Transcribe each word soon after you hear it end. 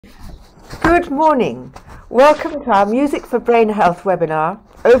Good morning. Welcome to our Music for Brain Health webinar.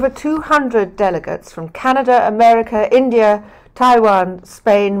 Over 200 delegates from Canada, America, India, Taiwan,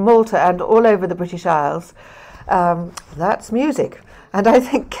 Spain, Malta, and all over the British Isles. That's music. And I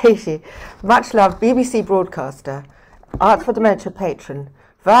think Katie, much loved BBC broadcaster, Arts for Dementia patron,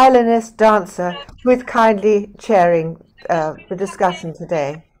 violinist, dancer, who is kindly chairing the discussion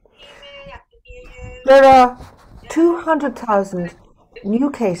today. There are 200,000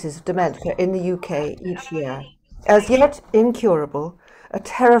 new cases of dementia in the UK each year, as yet incurable, a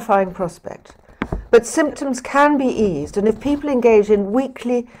terrifying prospect. But symptoms can be eased, and if people engage in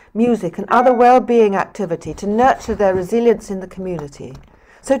weekly music and other well-being activity to nurture their resilience in the community.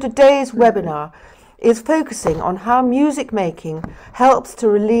 So today's webinar is focusing on how music making helps to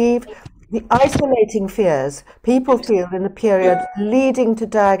relieve the isolating fears people feel in the period leading to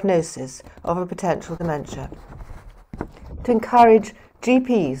diagnosis of a potential dementia. To encourage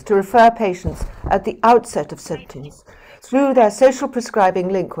GPs to refer patients at the outset of symptoms through their social prescribing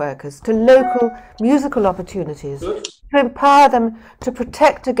link workers to local musical opportunities to empower them to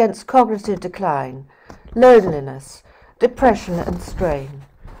protect against cognitive decline, loneliness, depression and strain,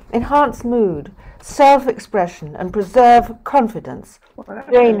 enhance mood, self-expression and preserve confidence,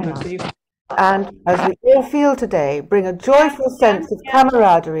 brain health, and, as we all feel today, bring a joyful sense of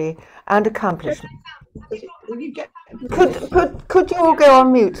camaraderie and accomplishment. Could you all go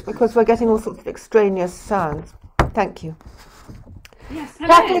on mute, because we're getting all sorts of extraneous sounds. Thank you. Yes,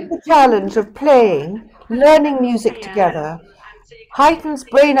 Tackling the challenge of playing, learning music together, heightens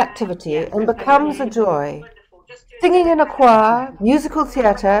brain activity and becomes a joy. Singing in a choir, musical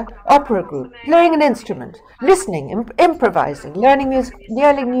theatre, opera group, playing an instrument, listening, improvising, learning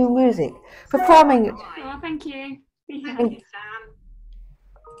new music, performing it. Oh, thank you.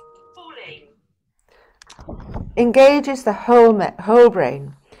 Engages the whole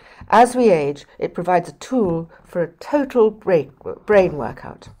brain. As we age, it provides a tool for a total brain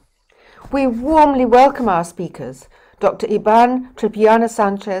workout. We warmly welcome our speakers, Dr. Iban Tripiana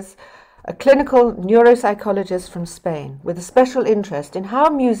Sanchez, a clinical neuropsychologist from Spain, with a special interest in how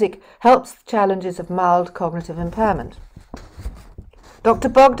music helps the challenges of mild cognitive impairment. Dr.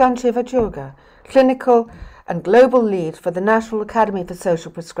 Bogdan Chivajurga, clinical and global lead for the National Academy for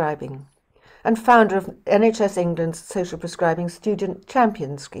Social Prescribing, and founder of NHS England's Social Prescribing Student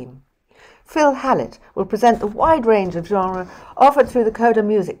Champion Scheme. Phil Hallett will present the wide range of genre offered through the Coda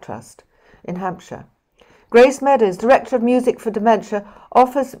Music Trust in Hampshire. Grace Meadows, Director of Music for Dementia,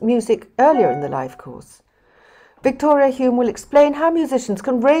 offers music earlier in the life course. Victoria Hume will explain how musicians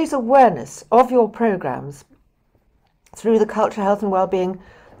can raise awareness of your programmes through the Culture, Health and Wellbeing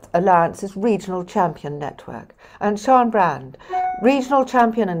Alliance's Regional Champion Network. And Sean Brand, Regional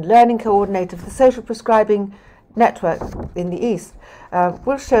Champion and Learning Coordinator for the Social Prescribing Network in the East,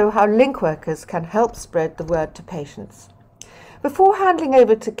 will show how link workers can help spread the word to Before handing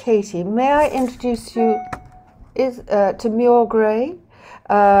over to Katie, may I introduce you to Muir Gray,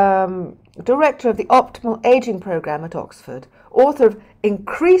 Director of the Optimal Aging Programme at Oxford, author of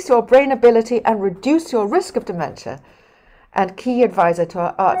Increase Your Brain Ability and Reduce Your Risk of Dementia, and key advisor to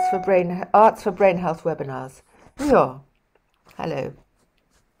our Arts for Brain Health webinars. Muir, hello.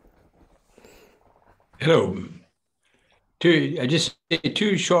 Hello. I just say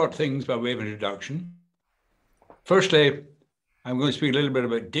two short things by way of introduction. Firstly, I'm going to speak a little bit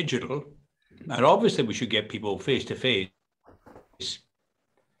about digital, and obviously we should get people face to face,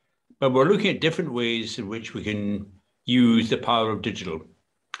 but we're looking at different ways in which we can use the power of digital.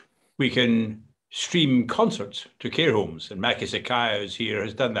 We can stream concerts to care homes, and Maki Sakaya, who's here,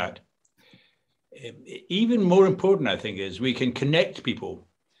 has done that. Even more important, I think, is we can connect people.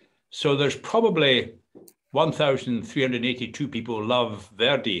 So there's probably 1,382 people love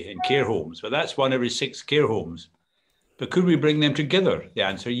Verdi in care homes, but that's 1 every 6 care homes. But could we bring them together? The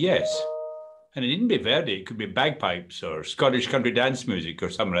answer, yes. And it needn't be Verdi, it could be bagpipes or Scottish country dance music or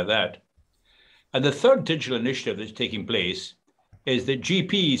something like that. And the third digital initiative that's taking place is that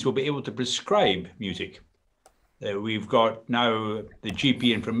GPs will be able to prescribe music. We've got now the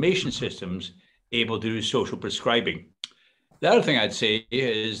GP information systems able to do social prescribing. The other thing I'd say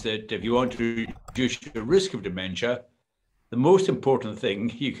is that if you want to reduce your risk of dementia, the most important thing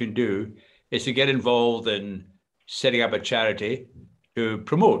you can do is to get involved in setting up a charity to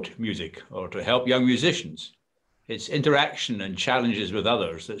promote music or to help young musicians. It's interaction and challenges with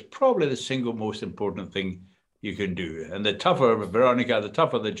others that's probably the single most important thing you can do. And the tougher, Veronica, the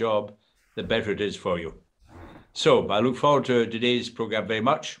tougher the job, the better it is for you. So I look forward to today's program very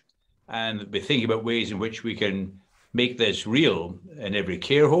much, and be thinking about ways in which we can make this real in every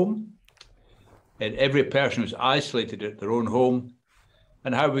care home, and every person who's isolated at their own home,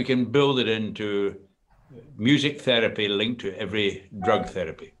 and how we can build it into music therapy linked to every drug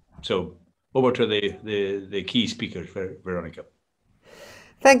therapy. So over to the key speakers, Veronica.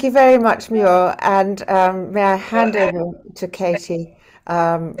 Thank you very much, Muir. And may I hand over to Katie?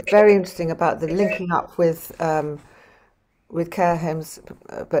 Very interesting about the linking up with care homes,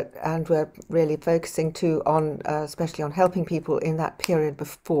 and we're really focusing too on, especially on helping people in that period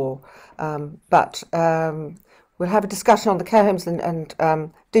before. But we'll have a discussion on the care homes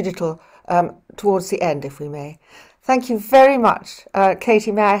and digital towards the end, if we may. Thank you very much,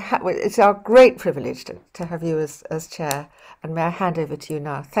 Katie. It's our great privilege to have you as chair, and may I hand over to you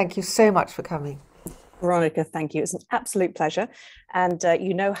now. Thank you so much for coming. Veronica, thank you. It's an absolute pleasure. And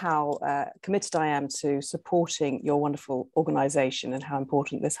you know how committed I am to supporting your wonderful organisation and how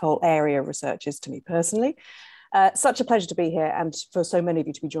important this whole area of research is to me personally. Such a pleasure to be here and for so many of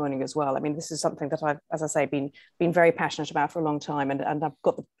you to be joining as well. I mean, this is something that I've, as I say, been very passionate about for a long time. And I've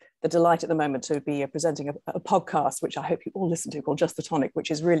got the delight at the moment to be presenting a podcast, which I hope you all listen to, called Just the Tonic, which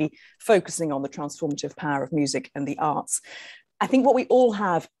is really focusing on the transformative power of music and the arts. I think what we all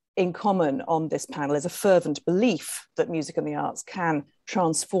have in common on this panel is a fervent belief that music and the arts can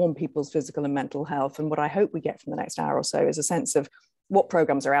transform people's physical and mental health. And what I hope we get from the next hour or so is a sense of what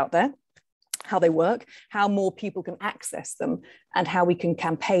programs are out there, how they work, how more people can access them, and how we can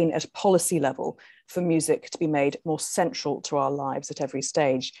campaign at policy level for music to be made more central to our lives at every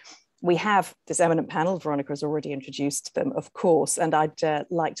stage. We have this eminent panel. Veronica has already introduced them, of course, and I'd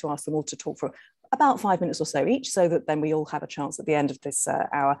like to ask them all to talk for about 5 minutes or so each, so that then we all have a chance at the end of this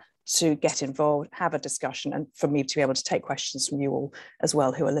hour to get involved, have a discussion, and for me to be able to take questions from you all as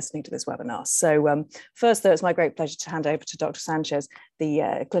well who are listening to this webinar. So first, though, it's my great pleasure to hand over to Dr. Sanchez,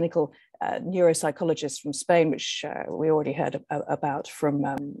 the clinical neuropsychologist from Spain, which we already heard about from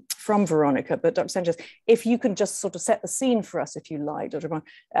Veronica. But Dr. Sanchez, if you can just sort of set the scene for us, if you like, Dr. Ramon,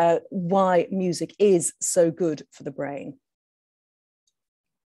 why music is so good for the brain.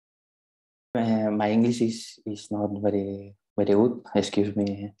 My English is not very good. Excuse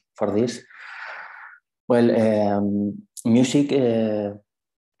me for this. Well, music. There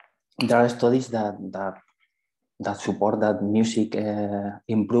are studies that support that music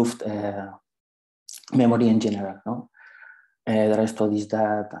improved memory in general. No, there are studies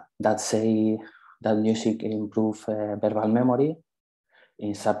that say that music improves verbal memory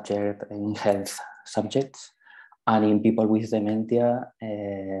in health subjects, and in people with dementia.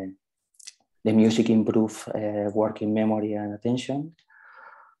 The music improves working memory and attention,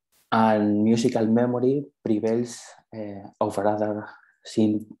 and musical memory prevails over other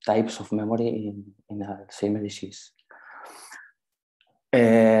types of memory in Alzheimer's disease.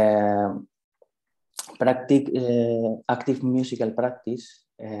 Active musical practice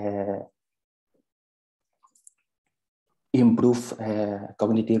improve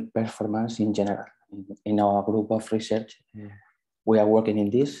cognitive performance in general. In our group of research, we are working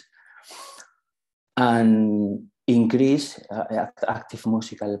in this. And increase active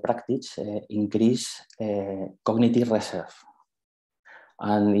musical practice, increase cognitive reserve.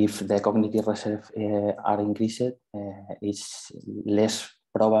 And if the cognitive reserve are increased, it's less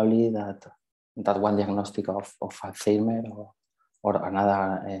probably that one diagnostic of Alzheimer or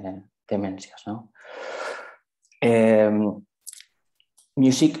another dementias. No?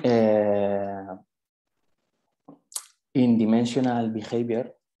 Music in dimensional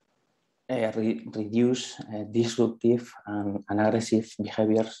behavior reduce disruptive and aggressive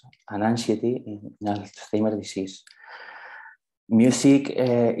behaviors and anxiety in Alzheimer's disease. Music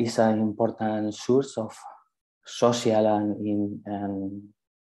is an important source of social and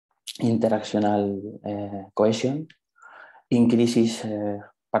interactional cohesion, increases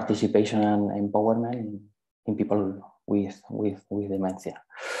participation and empowerment in people with dementia.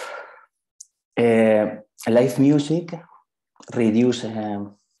 Live music reduce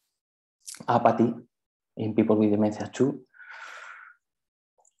apathy in people with dementia too.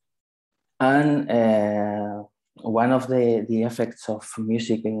 And one of the effects of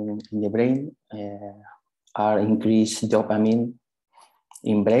music in the brain are increased dopamine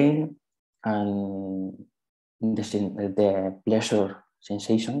in brain and the pleasure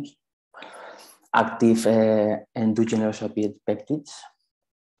sensations, active endogenous peptides,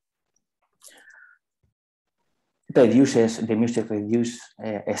 the music reduces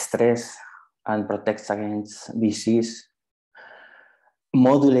stress and protects against disease,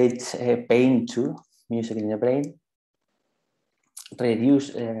 modulates pain too, music in the brain,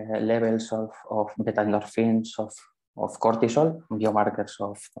 reduce levels of beta endorphins, of cortisol, biomarkers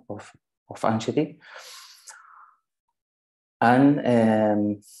of anxiety.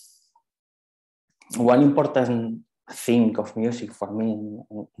 And one important thing of music for me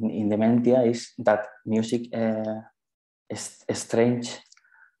in dementia is that music strange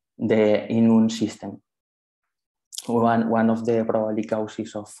the immune system. One of the probably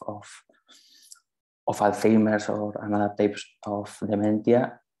causes of Alzheimer's or another types of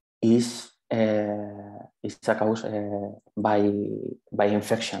dementia is a cause by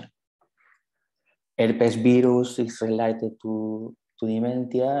infection. Herpes virus is related to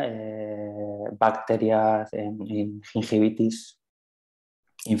dementia, bacteria in gingivitis,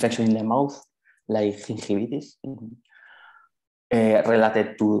 infection in the mouth like gingivitis,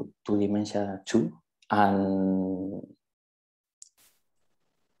 related to dementia too, and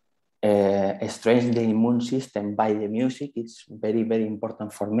strengthening the immune system by the music is very, very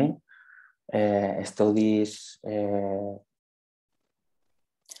important for me. Studies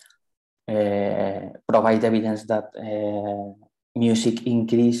provide evidence that music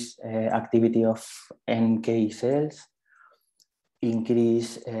increase activity of NK cells,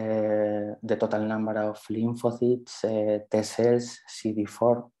 increase the total number of lymphocytes, T cells,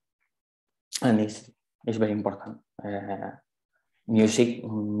 CD4, and it's very important. Music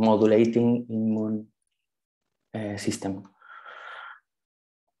modulating immune system.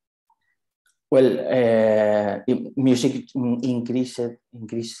 Well, music increase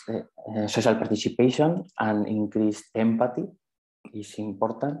social participation and increased empathy is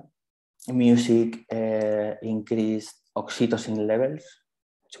important. Music increased oxytocin levels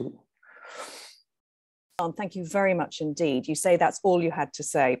too. Thank you very much indeed. You say that's all you had to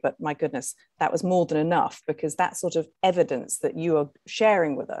say, but my goodness, that was more than enough, because that sort of evidence that you are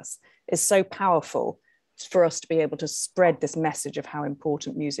sharing with us is so powerful for us to be able to spread this message of how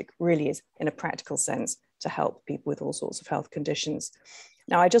important music really is in a practical sense to help people with all sorts of health conditions.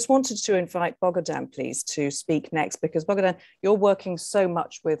 Now, I just wanted to invite Bogdan, please, to speak next, because Bogdan, you're working so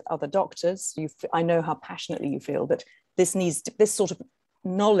much with other doctors. I know how passionately you feel that this sort of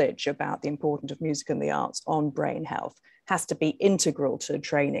knowledge about the importance of music and the arts on brain health has to be integral to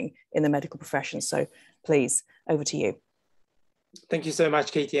training in the medical profession. So please, over to you. Thank you so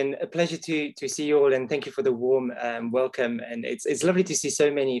much, Katie, and a pleasure to see you all, and thank you for the warm welcome. And it's lovely to see so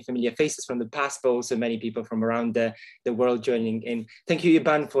many familiar faces from the past, but also many people from around the world joining in. Thank you,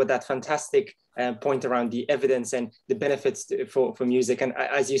 Iban, for that fantastic point around the evidence and the benefits for music. And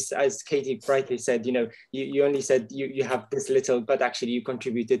as Katie rightly said, you only said you have this little, but actually you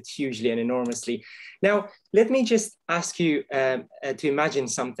contributed hugely and enormously. Now, let me just ask you to imagine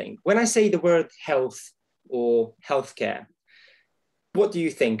something. When I say the word health or healthcare, what do you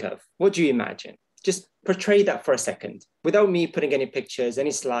think of? What do you imagine? Just portray that for a second without me putting any pictures,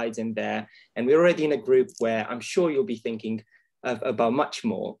 any slides in there. And we're already in a group where I'm sure you'll be thinking about much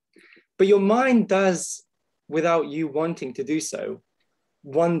more. But your mind does, without you wanting to do so,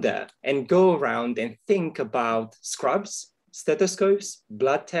 wander and go around and think about scrubs, stethoscopes,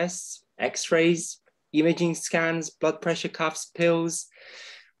 blood tests, x-rays, imaging scans, blood pressure cuffs, pills.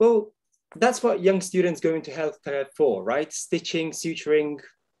 Well, that's what young students go into healthcare for, right? Stitching, suturing,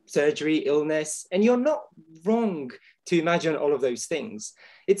 surgery, illness. And you're not wrong to imagine all of those things.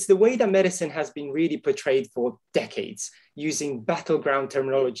 It's the way that medicine has been really portrayed for decades, using battleground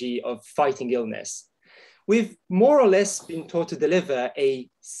terminology of fighting illness. We've more or less been taught to deliver a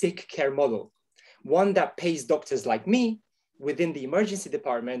sick care model, one that pays doctors like me within the emergency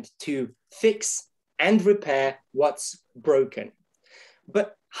department to fix and repair what's broken.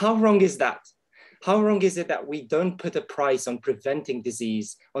 But how wrong is that? How wrong is it that we don't put a price on preventing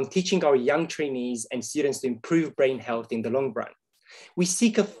disease, on teaching our young trainees and students to improve brain health in the long run? We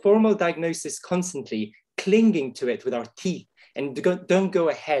seek a formal diagnosis constantly, clinging to it with our teeth, and don't go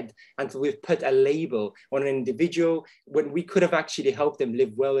ahead until we've put a label on an individual when we could have actually helped them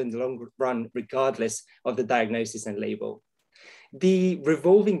live well in the long run, regardless of the diagnosis and label. The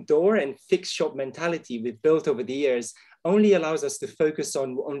revolving door and fixed shop mentality we've built over the years only allows us to focus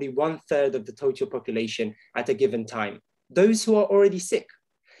on only 1/3 of the total population at a given time, those who are already sick.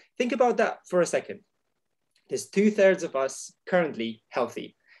 Think about that for a second. There's 2/3 of us currently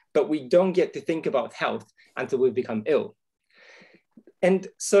healthy, but we don't get to think about health until we become ill. And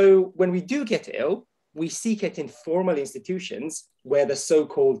so when we do get ill, we seek it in formal institutions where the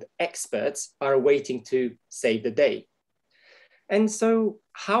so-called experts are waiting to save the day. And so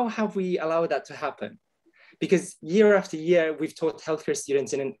how have we allowed that to happen? Because year after year, we've taught healthcare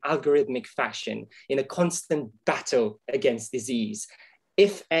students in an algorithmic fashion, in a constant battle against disease.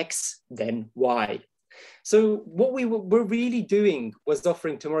 If X, then Y. So what we were really doing was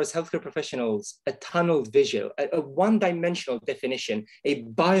offering tomorrow's healthcare professionals a tunneled vision, a one-dimensional definition, a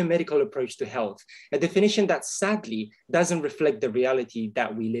biomedical approach to health, a definition that sadly doesn't reflect the reality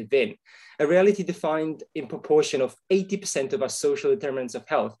that we live in, a reality defined in proportion of 80% of our social determinants of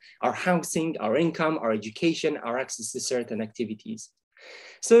health, our housing, our income, our education, our access to certain activities.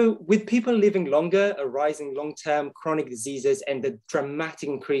 So with people living longer, a rise in long-term chronic diseases, and the dramatic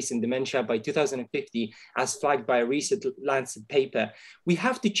increase in dementia by 2050, as flagged by a recent Lancet paper, we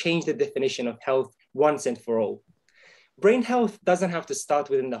have to change the definition of health once and for all. Brain health doesn't have to start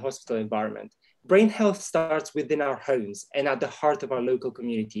within the hospital environment. Brain health starts within our homes and at the heart of our local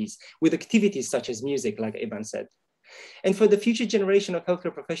communities, with activities such as music, like Ivan said. And for the future generation of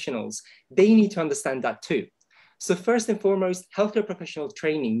healthcare professionals, they need to understand that too. So first and foremost, healthcare professional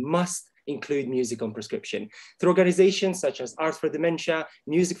training must include music on prescription. Through organizations such as Art for Dementia,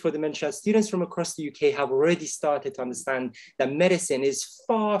 Music for Dementia, students from across the UK have already started to understand that medicine is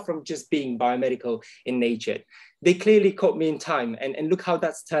far from just being biomedical in nature. They clearly caught me in time, and look how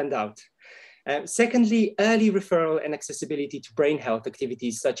that's turned out. Secondly, early referral and accessibility to brain health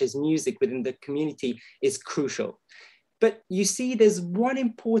activities such as music within the community is crucial. But you see, there's one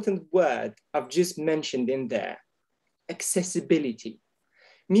important word I've just mentioned in there: accessibility.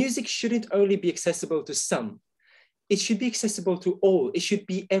 Music shouldn't only be accessible to some. It should be accessible to all. It should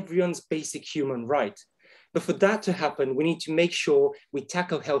be everyone's basic human right. But for that to happen, we need to make sure we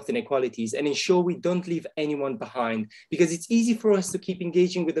tackle health inequalities and ensure we don't leave anyone behind, because it's easy for us to keep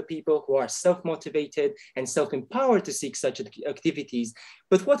engaging with the people who are self-motivated and self-empowered to seek such activities.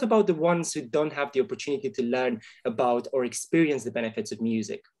 But what about the ones who don't have the opportunity to learn about or experience the benefits of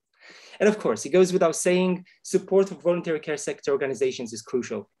music? And of course, it goes without saying, support of voluntary care sector organizations is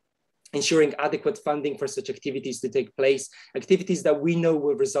crucial. Ensuring adequate funding for such activities to take place, activities that we know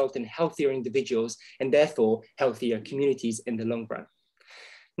will result in healthier individuals and therefore healthier communities in the long run.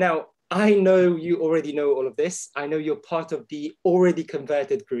 Now, I know you already know all of this. I know you're part of the already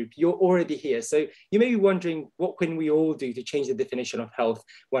converted group. You're already here. So you may be wondering, what can we all do to change the definition of health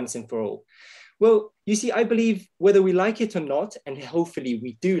once and for all? Well, you see, I believe whether we like it or not, and hopefully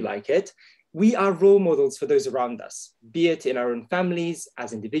we do like it, we are role models for those around us, be it in our own families,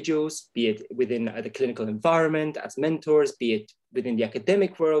 as individuals, be it within the clinical environment, as mentors, be it within the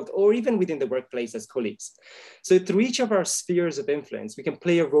academic world, or even within the workplace as colleagues. So through each of our spheres of influence, we can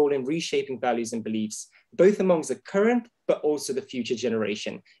play a role in reshaping values and beliefs, both amongst the current, but also the future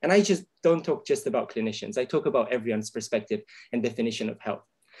generation. And I just don't talk just about clinicians. I talk about everyone's perspective and definition of health.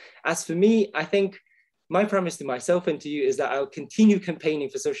 As for me, I think my promise to myself and to you is that I'll continue campaigning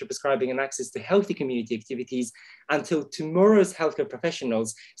for social prescribing and access to healthy community activities until tomorrow's healthcare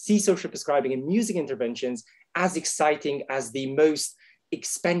professionals see social prescribing and music interventions as exciting as the most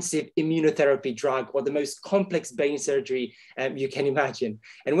expensive immunotherapy drug or the most complex brain surgery you can imagine.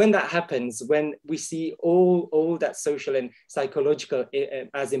 And when that happens, when we see all that social and psychological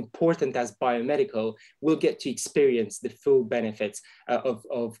as important as biomedical, we'll get to experience the full benefits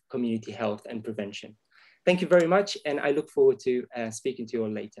of community health and prevention. Thank you very much, and I look forward to speaking to you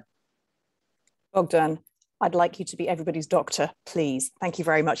all later. Bogdan, I'd like you to be everybody's doctor, please. Thank you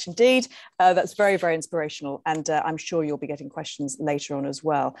very much indeed. That's very, very inspirational, and I'm sure you'll be getting questions later on as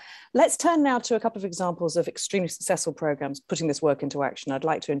well. Let's turn now to a couple of examples of extremely successful programs putting this work into action. I'd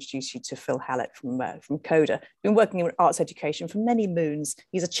like to introduce you to Phil Hallett from CODA. Been working in arts education for many moons.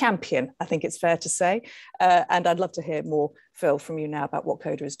 He's a champion, I think it's fair to say, and I'd love to hear more, Phil, from you now about what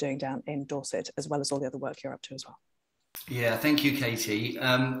CODA is doing down in Dorset, as well as all the other work you're up to as well. Yeah, thank you, Katie.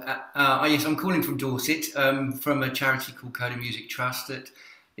 Yes, I'm calling from Dorset, from a charity called CODA Music Trust that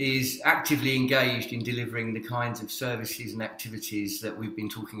is actively engaged in delivering the kinds of services and activities that we've been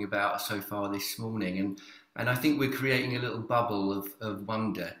talking about so far this morning. And I think we're creating a little bubble of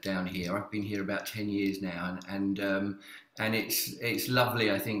wonder down here. I've been here about 10 years now, and it's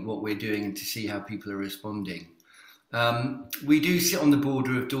lovely, I think, what we're doing and to see how people are responding. We do sit on the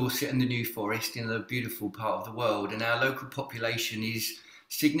border of Dorset and the New Forest in a beautiful part of the world, and our local population is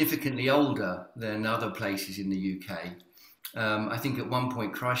significantly older than other places in the UK. I think at one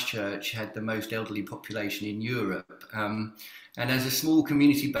point Christchurch had the most elderly population in Europe, and as a small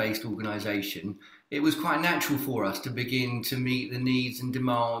community-based organisation, it was quite natural for us to begin to meet the needs and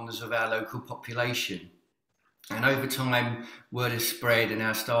demands of our local population. And over time, word has spread and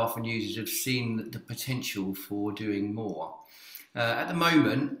our staff and users have seen the potential for doing more. At the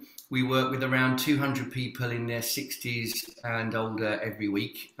moment, We work with around 200 people in their 60s and older every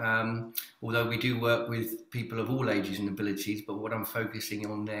week, although we do work with people of all ages and abilities, but what I'm focusing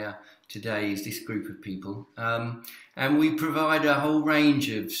on there today is this group of people. And we provide a whole range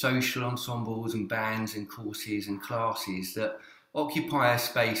of social ensembles and bands and courses and classes that occupy a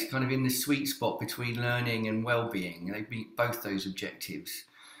space kind of in the sweet spot between learning and well-being. They meet both those objectives.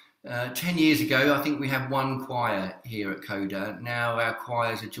 10 years ago, I think we had one choir here at Coda. Now our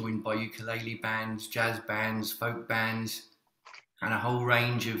choirs are joined by ukulele bands, jazz bands, folk bands, and a whole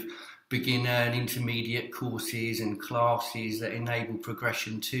range of beginner and intermediate courses and classes that enable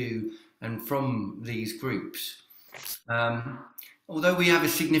progression to and from these groups. Although we have a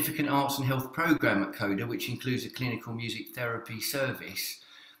significant arts and health programme at Coda, which includes a clinical music therapy service,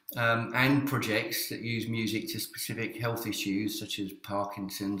 and projects that use music to specific health issues such as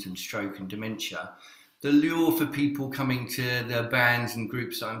Parkinson's and stroke and dementia, the lure for people coming to the bands and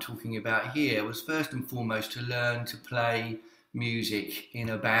groups that I'm talking about here was first and foremost to learn to play music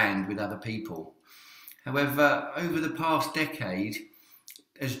in a band with other people. However, over the past decade,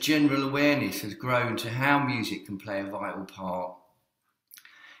 as general awareness has grown to how music can play a vital part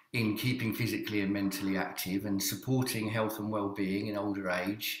in keeping physically and mentally active and supporting health and well-being in older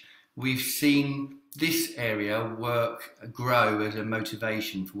age, we've seen this area grow as a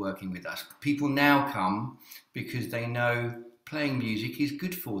motivation for working with us. People now come because they know playing music is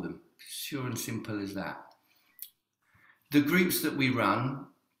good for them. Sure and simple as that. The groups that we run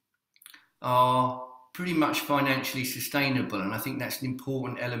are pretty much financially sustainable, and I think that's an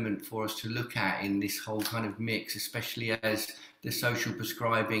important element for us to look at in this whole kind of mix, especially as the social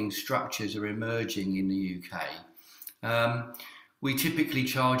prescribing structures are emerging in the UK. We typically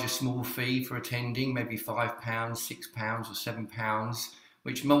charge a small fee for attending, maybe £5, £6 or £7,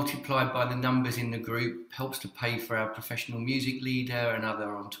 which multiplied by the numbers in the group helps to pay for our professional music leader and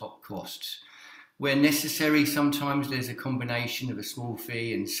other on top costs. Where necessary, sometimes there's a combination of a small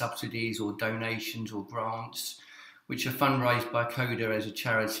fee and subsidies or donations or grants, which are fundraised by Coda as a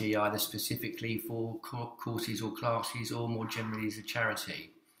charity, either specifically for courses or classes or more generally as a charity.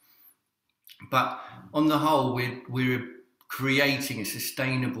 But on the whole, we're creating a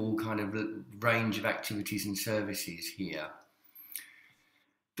sustainable kind of range of activities and services here.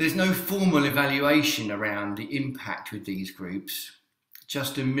 There's no formal evaluation around the impact with these groups,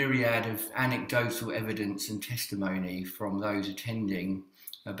 just a myriad of anecdotal evidence and testimony from those attending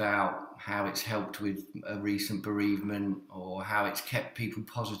about how it's helped with a recent bereavement, or how it's kept people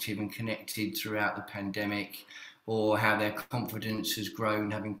positive and connected throughout the pandemic, or how their confidence has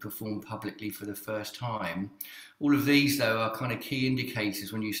grown having performed publicly for the first time. All of these, though, are kind of key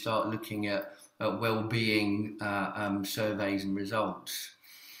indicators when you start looking at well-being surveys and results.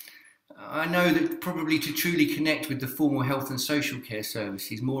 I know that probably to truly connect with the formal health and social care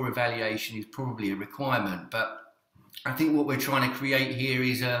services, more evaluation is probably a requirement, but I think what we're trying to create here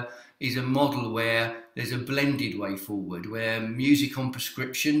is a model where there's a blended way forward, where music on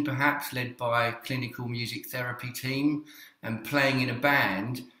prescription, perhaps led by a clinical music therapy team, and playing in a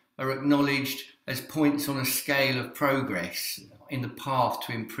band are acknowledged as points on a scale of progress in the path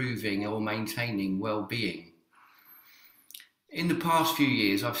to improving or maintaining well-being. In the past few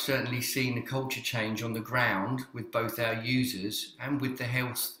years, I've certainly seen a culture change on the ground with both our users and with the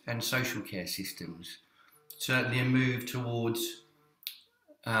health and social care systems. Certainly a move towards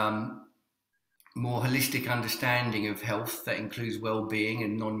more holistic understanding of health that includes well-being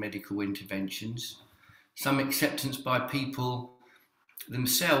and non-medical interventions. Some acceptance by people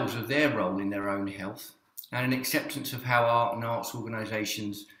themselves of their role in their own health, and an acceptance of how art and arts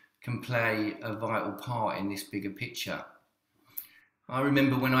organisations can play a vital part in this bigger picture. I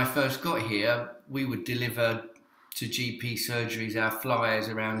remember when I first got here, we would deliver to GP surgeries our flyers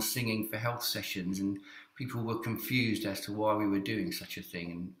around singing for health sessions, and people were confused as to why we were doing such a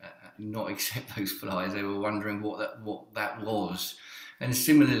thing and not accept those flyers. They were wondering what that was. And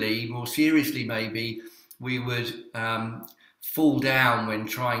similarly, more seriously maybe, we would fall down when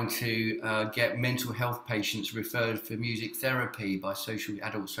trying to get mental health patients referred for music therapy by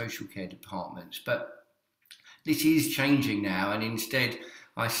adult social care departments. But this is changing now, and instead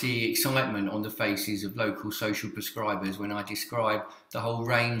I see excitement on the faces of local social prescribers when I describe the whole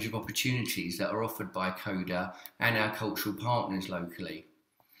range of opportunities that are offered by Coda and our cultural partners locally.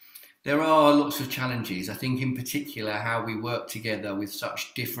 There are lots of challenges, I think in particular how we work together with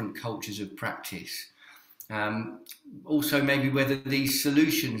such different cultures of practice. Also maybe whether these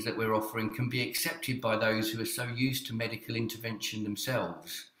solutions that we're offering can be accepted by those who are so used to medical intervention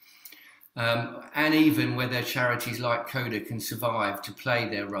themselves. And even whether charities like Coda can survive to play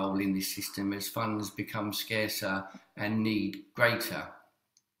their role in this system as funds become scarcer and need greater.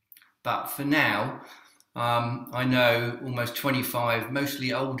 But for now, I know almost 25,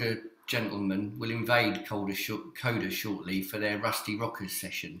 mostly older gentlemen will invade Coda shortly for their Rusty Rockers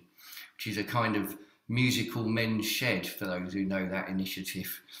session, which is a kind of musical men's shed for those who know that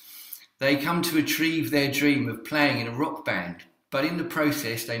initiative. They come to achieve their dream of playing in a rock band, but in the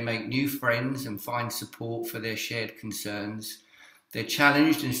process they make new friends and find support for their shared concerns. They're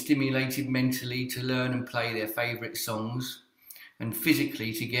challenged and stimulated mentally to learn and play their favourite songs, and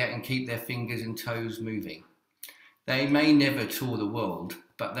physically to get and keep their fingers and toes moving. They may never tour the world,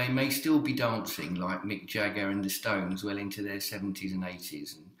 but they may still be dancing like Mick Jagger and the Stones well into their 70s and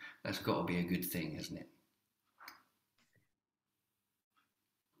 80s, and that's got to be a good thing, hasn't it?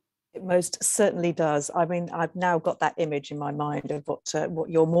 It most certainly does. I mean, I've now got that image in my mind of what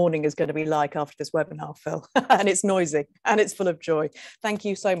your morning is going to be like after this webinar, Phil. And it's noisy and it's full of joy. Thank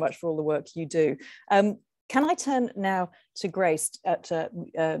you so much for all the work you do. Can I turn now to Grace at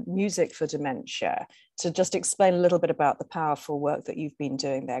Music for Dementia to just explain a little bit about the powerful work that you've been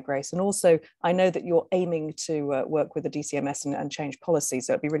doing there, Grace? And also, I know that you're aiming to work with the DCMS and change policy,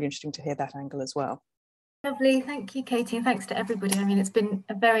 so it'd be really interesting to hear that angle as well. Lovely, thank you, Katie, and thanks to everybody. I mean, it's been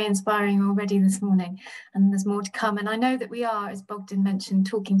very inspiring already this morning, and there's more to come. And I know that we are, as Bogdan mentioned,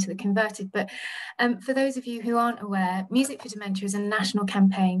 talking to the converted, but for those of you who aren't aware, Music for Dementia is a national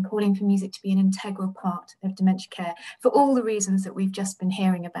campaign calling for music to be an integral part of dementia care for all the reasons that we've just been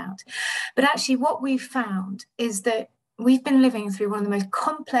hearing about. But actually what we've found is that we've been living through one of the most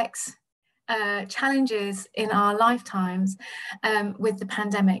complex challenges in our lifetimes with the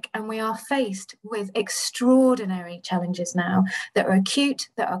pandemic, and we are faced with extraordinary challenges now that are acute,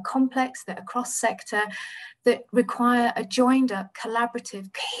 that are complex, that are cross-sector, that require a joined up, collaborative,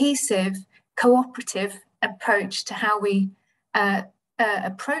 cohesive, cooperative approach to how we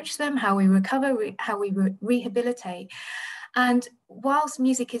approach them, how we recover, how we rehabilitate. And whilst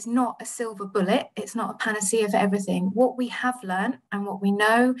music is not a silver bullet, it's not a panacea for everything, what we have learned and what we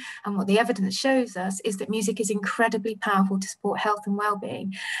know and what the evidence shows us is that music is incredibly powerful to support health and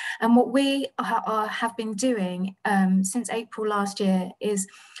well-being. And what we have been doing since April last year is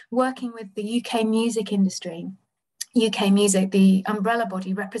working with the UK music industry. UK Music, the umbrella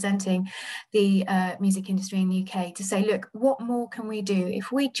body representing the music industry in the UK, to say, look, what more can we do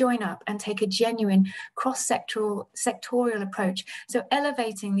if we join up and take a genuine sectorial approach? So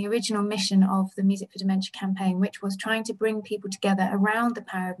elevating the original mission of the Music for Dementia campaign, which was trying to bring people together around the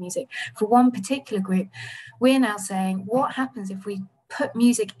power of music for one particular group, we're now saying, what happens if we put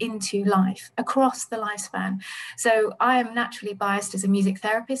music into life across the lifespan? So I am naturally biased as a music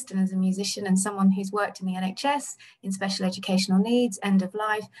therapist and as a musician and someone who's worked in the NHS in special educational needs, end of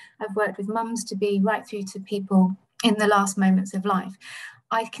life. I've worked with mums to be right through to people in the last moments of life.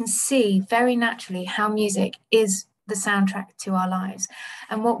 I can see very naturally how music is the soundtrack to our lives.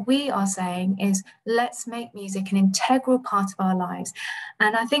 And what we are saying is, let's make music an integral part of our lives.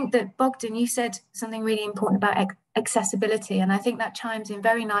 And I think that, Bogdan, you said something really important about accessibility, and I think that chimes in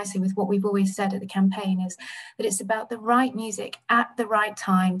very nicely with what we've always said at the campaign, is that it's about the right music at the right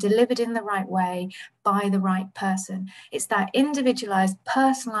time, delivered in the right way by the right person. It's that individualized,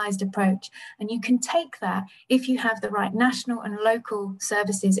 personalized approach, and you can take that if you have the right national and local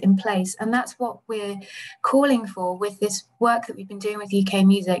services in place. And that's what we're calling for with this work that we've been doing with UK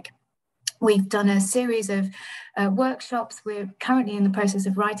Music. We've done a series of workshops. We're currently in the process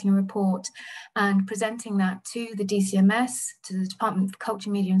of writing a report and presenting that to the DCMS, to the Department of Culture,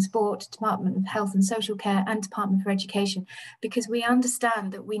 Media and Sport, Department of Health and Social Care and Department for Education, because we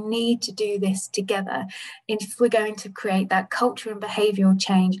understand that we need to do this together if we're going to create that culture and behavioural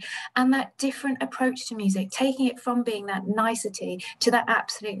change and that different approach to music, taking it from being that nicety to that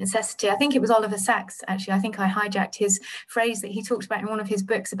absolute necessity. I think it was Oliver Sacks, actually, I think I hijacked his phrase that he talked about in one of his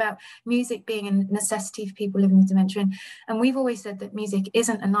books about music being a necessity for people living with dementia. And we've always said that music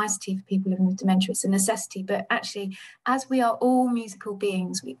isn't a nicety for people living with dementia, it's a necessity. But actually, as we are all musical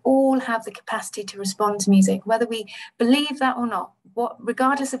beings, we all have the capacity to respond to music, whether we believe that or not.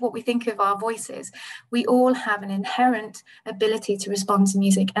 Regardless of what we think of our voices, we all have an inherent ability to respond to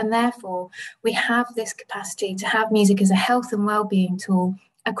music. And therefore, we have this capacity to have music as a health and well-being tool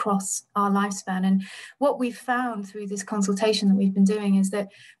across our lifespan. And what we've found through this consultation that we've been doing is that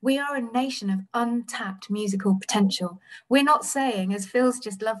we are a nation of untapped musical potential. We're not saying, as Phil's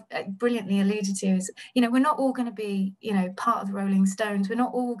just brilliantly alluded to, is, we're not all going to be, part of the Rolling Stones. We're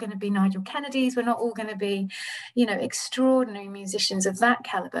not all going to be Nigel Kennedys. We're not all going to be, extraordinary musicians of that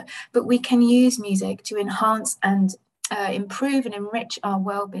caliber, but we can use music to enhance and improve and enrich our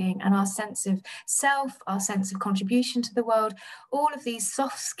well-being and our sense of self, our sense of contribution to the world, all of these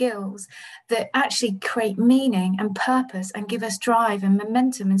soft skills that actually create meaning and purpose and give us drive and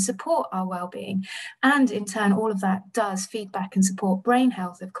momentum and support our well-being. And in turn, all of that does feedback and support brain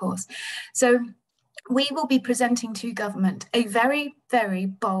health, of course. So we will be presenting to government a very, very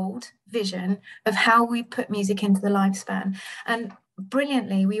bold vision of how we put music into the lifespan. And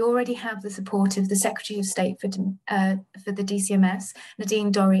brilliantly, we already have the support of the Secretary of State for the DCMS,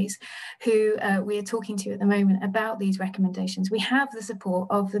 Nadine Dorries, who we are talking to at the moment about these recommendations. We have the support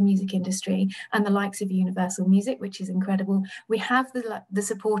of the music industry and the likes of Universal Music, which is incredible. We have the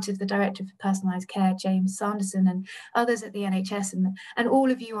support of the Director for Personalised Care, James Sanderson, and others at the NHS, and all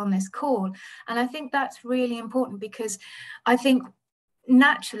of you on this call. And I think that's really important, because I think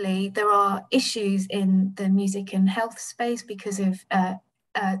naturally there are issues in the music and health space because of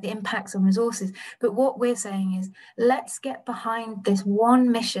the impacts on resources. But what we're saying is, let's get behind this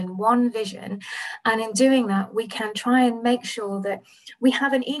one mission, one vision. And in doing that, we can try and make sure that we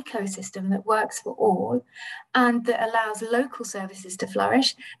have an ecosystem that works for all and that allows local services to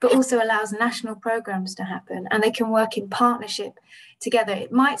flourish, but also allows national programs to happen, and they can work in partnership together.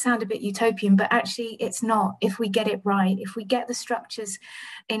 It might sound a bit utopian, but actually it's not. If we get it right, if we get the structures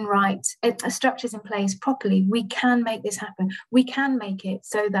in place properly, we can make this happen. We can make it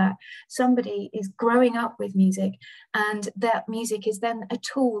so that somebody is growing up with music, and that music is then a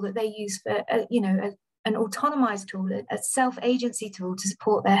tool that they use for, an autonomized tool, a self-agency tool to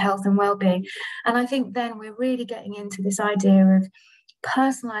support their health and well-being. And I think then we're really getting into this idea of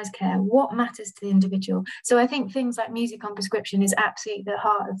personalized care, what matters to the individual. So I think things like music on prescription is absolutely the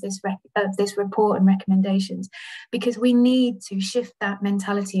heart of this report and recommendations, because we need to shift that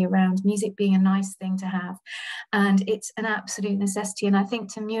mentality around music being a nice thing to have, and it's an absolute necessity. And I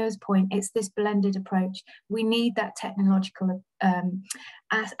think, to Muir's point, it's this blended approach. We need that technological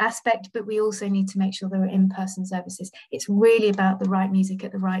aspect, but we also need to make sure there are in-person services. It's really about the right music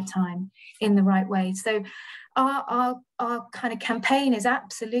at the right time in the right way. So our kind of campaign is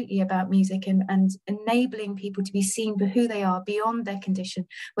absolutely about music and enabling people to be seen for who they are beyond their condition,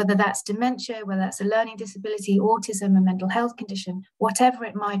 whether that's dementia, whether that's a learning disability, autism, a mental health condition, whatever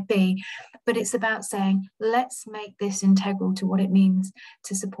it might be. But it's about saying, let's make this integral to what it means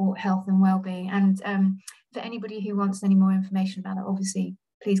to support health and well-being. And for anybody who wants any more information about that, obviously,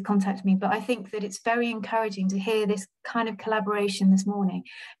 please contact me. But I think that it's very encouraging to hear this kind of collaboration this morning,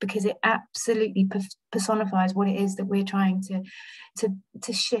 because it absolutely personifies what it is that we're trying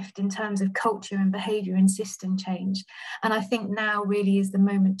to shift in terms of culture and behaviour and system change. And I think now really is the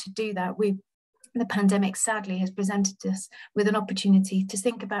moment to do that. The pandemic sadly has presented us with an opportunity to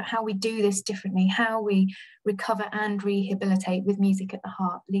think about how we do this differently, how we recover and rehabilitate with music at the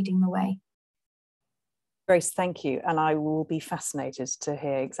heart, leading the way. Grace, thank you. And I will be fascinated to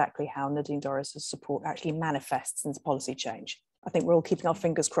hear exactly how Nadine Dorries' support actually manifests into policy change. I think we're all keeping our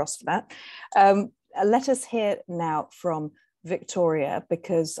fingers crossed for that. Let us hear now from Victoria,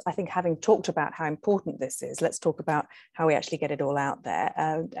 because I think, having talked about how important this is, let's talk about how we actually get it all out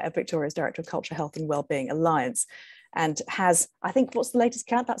there. Victoria is Director of Culture, Health and Wellbeing Alliance, and has, I think, what's the latest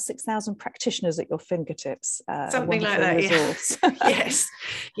count? About 6,000 practitioners at your fingertips. Something like that, resource. Yeah. Yes.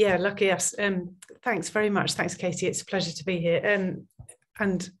 Yeah, lucky us. Thanks very much. Thanks, Katie. It's a pleasure to be here.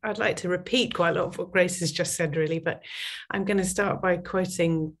 And I'd like to repeat quite a lot of what Grace has just said, really, but I'm going to start by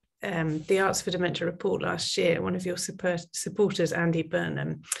quoting the Arts for Dementia report last year, one of your supporters, Andy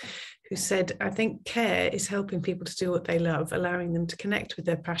Burnham, who said, I think care is helping people to do what they love, allowing them to connect with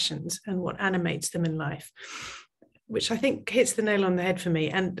their passions and what animates them in life, which I think hits the nail on the head for me.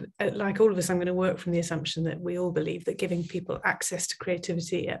 And like all of us, I'm going to work from the assumption that we all believe that giving people access to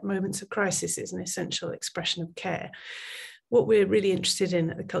creativity at moments of crisis is an essential expression of care. What we're really interested in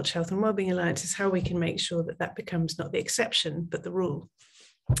at the Culture, Health and Wellbeing Alliance is how we can make sure that that becomes not the exception, but the rule.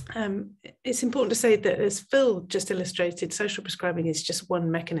 It's important to say that, as Phil just illustrated, social prescribing is just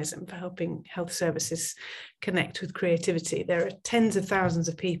one mechanism for helping health services connect with creativity. There are tens of thousands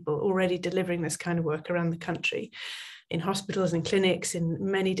of people already delivering this kind of work around the country, in hospitals and clinics, in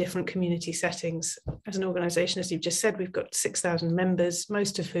many different community settings. As an organisation, as you've just said, we've got 6,000 members,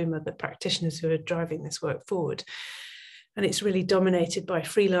 most of whom are the practitioners who are driving this work forward. And it's really dominated by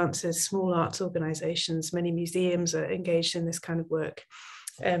freelancers, small arts organisations. Many museums are engaged in this kind of work.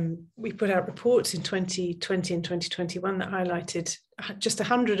 We put out reports in 2020 and 2021 that highlighted just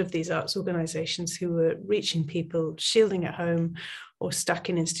 100 of these arts organisations who were reaching people shielding at home or stuck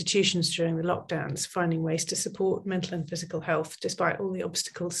in institutions during the lockdowns, finding ways to support mental and physical health despite all the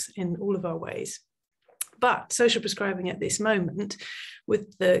obstacles in all of our ways. But social prescribing at this moment,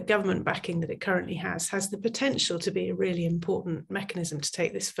 with the government backing that it currently has the potential to be a really important mechanism to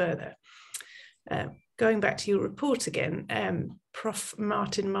take this further. Going back to your report again, Prof.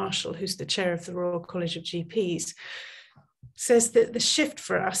 Martin Marshall, who's the chair of the Royal College of GPs, says that the shift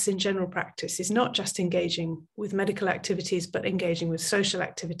for us in general practice is not just engaging with medical activities, but engaging with social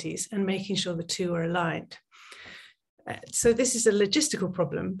activities and making sure the two are aligned. So this is a logistical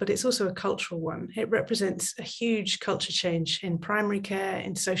problem, but it's also a cultural one. It represents a huge culture change in primary care,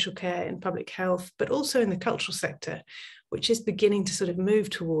 in social care, in public health, but also in the cultural sector, which is beginning to sort of move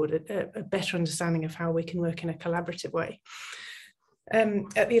toward a better understanding of how we can work in a collaborative way.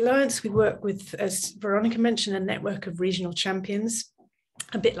 At the Alliance, we work with, as Veronica mentioned, a network of regional champions,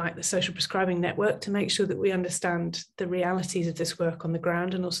 a bit like the social prescribing network, to make sure that we understand the realities of this work on the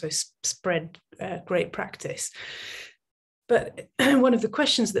ground and also spread great practice. But one of the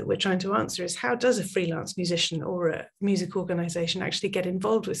questions that we're trying to answer is, how does a freelance musician or a music organisation actually get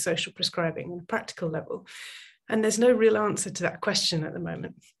involved with social prescribing on a practical level? And there's no real answer to that question at the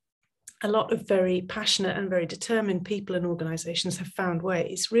moment. A lot of very passionate and very determined people and organisations have found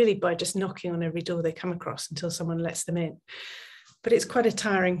ways, really by just knocking on every door they come across until someone lets them in. But it's quite a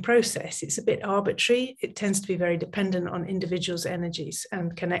tiring process. It's a bit arbitrary. It tends to be very dependent on individuals' energies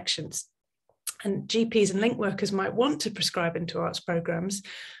and connections. And GPs and link workers might want to prescribe into arts programmes.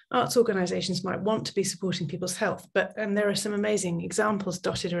 Arts organisations might want to be supporting people's health, and there are some amazing examples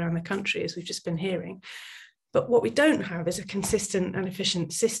dotted around the country, as we've just been hearing. But what we don't have is a consistent and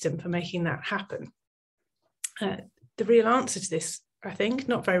efficient system for making that happen. The real answer to this, I think,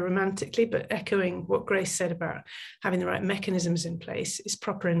 not very romantically, but echoing what Grace said about having the right mechanisms in place, is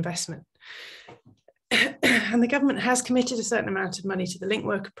proper investment. And the government has committed a certain amount of money to the link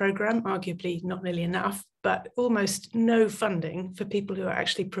worker programme, arguably not nearly enough, but almost no funding for people who are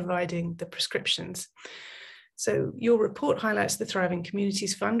actually providing the prescriptions. So your report highlights the Thriving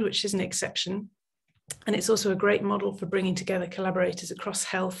Communities Fund, which is an exception. And it's also a great model for bringing together collaborators across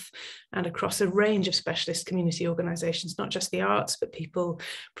health and across a range of specialist community organisations, not just the arts, but people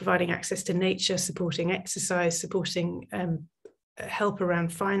providing access to nature, supporting exercise, supporting help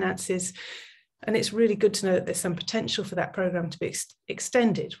around finances. And it's really good to know that there's some potential for that programme to be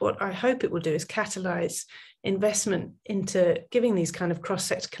extended. What I hope it will do is catalyse investment into giving these kind of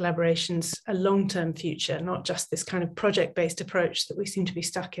cross-sector collaborations a long-term future, not just this kind of project-based approach that we seem to be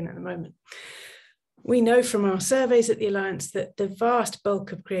stuck in at the moment. We know from our surveys at the Alliance that the vast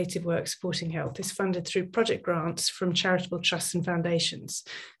bulk of creative work supporting health is funded through project grants from charitable trusts and foundations.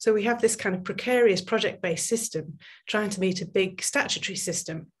 So we have this kind of precarious project-based system trying to meet a big statutory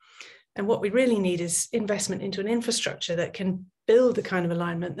system. And what we really need is investment into an infrastructure that can build the kind of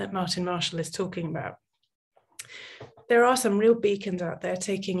alignment that Martin Marshall is talking about. There are some real beacons out there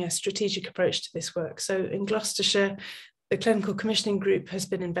taking a strategic approach to this work. So in Gloucestershire, the Clinical Commissioning Group has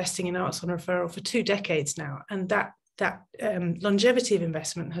been investing in arts on referral for 2 decades now, and that longevity of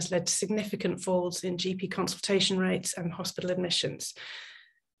investment has led to significant falls in GP consultation rates and hospital admissions.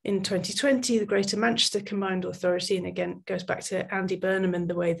 In 2020, the Greater Manchester Combined Authority, and again goes back to Andy Burnham and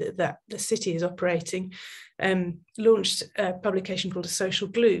the way that the city is operating, launched a publication called A Social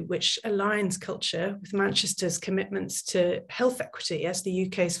Glue, which aligns culture with Manchester's commitments to health equity as the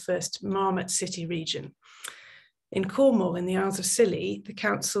UK's first Marmot City region. In Cornwall, in the Isles of Scilly, the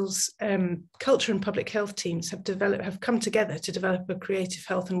council's culture and public health teams have come together to develop a creative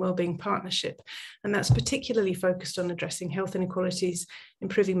health and wellbeing partnership. And that's particularly focused on addressing health inequalities,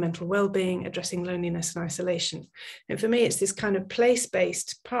 improving mental wellbeing, addressing loneliness and isolation. And for me, it's this kind of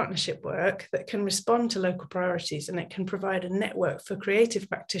place-based partnership work that can respond to local priorities, and it can provide a network for creative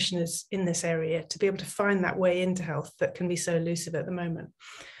practitioners in this area to be able to find that way into health that can be so elusive at the moment.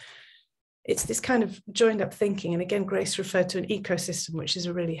 It's this kind of joined up thinking, and again, Grace referred to an ecosystem, which is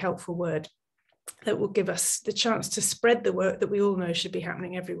a really helpful word, that will give us the chance to spread the work that we all know should be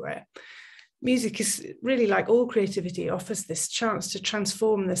happening everywhere. Music is really, like all creativity, offers this chance to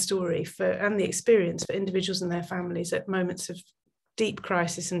transform the story and the experience for individuals and their families at moments of deep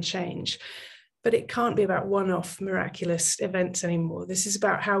crisis and change. But it can't be about one-off miraculous events anymore. This is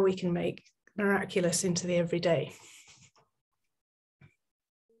about how we can make miraculous into the everyday.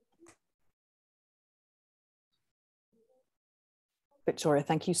 Victoria,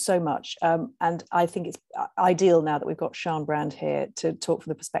 thank you so much. And I think it's ideal now that we've got Sian Brand here to talk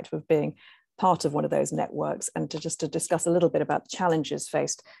from the perspective of being part of one of those networks and to discuss a little bit about the challenges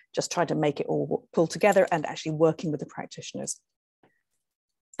faced, just trying to make it all pull together and actually working with the practitioners.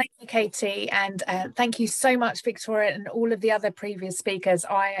 Thank you, Katie, and thank you so much, Victoria, and all of the other previous speakers.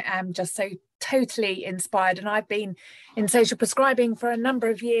 I am just so totally inspired, and I've been in social prescribing for a number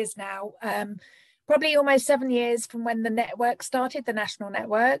of years now, probably almost 7 years from when the network started, the national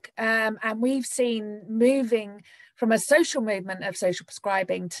network, and we've seen moving from a social movement of social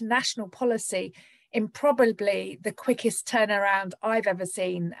prescribing to national policy in probably the quickest turnaround I've ever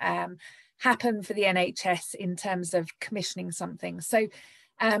seen happen for the NHS in terms of commissioning something. So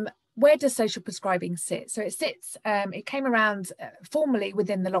where does social prescribing sit? So it sits, it came around formally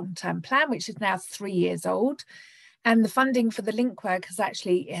within the long-term plan, which is now 3 years old. And the funding for the link work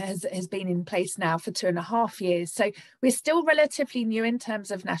has been in place now for 2.5 years. So we're still relatively new in terms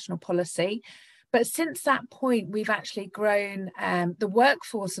of national policy. But since that point, we've actually grown the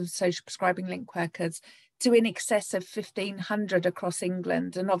workforce of social prescribing link workers to in excess of 1,500 across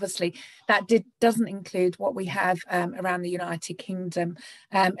England. And obviously that doesn't include what we have around the United Kingdom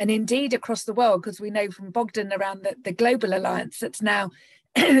and indeed across the world, because we know from Bogdan around the Global Alliance that's now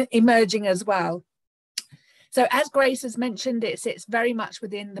emerging as well. So as Grace has mentioned, it sits very much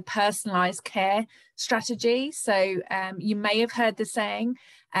within the personalised care strategy. So you may have heard the saying,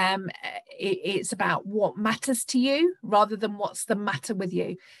 it's about what matters to you rather than what's the matter with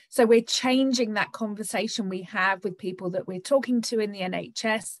you. So we're changing that conversation we have with people that we're talking to in the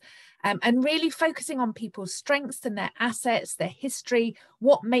NHS and really focusing on people's strengths and their assets, their history,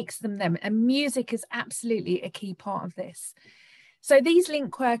 what makes them them. And music is absolutely a key part of this. So these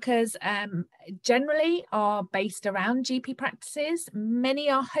link workers generally are based around GP practices. Many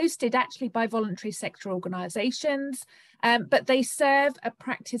are hosted actually by voluntary sector organisations, but they serve a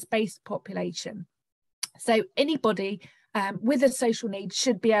practice-based population. So anybody with a social need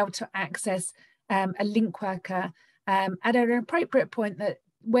should be able to access a link worker at an appropriate point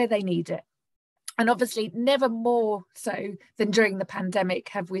where they need it. And obviously, never more so than during the pandemic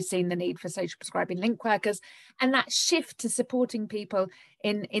have we seen the need for social prescribing link workers and that shift to supporting people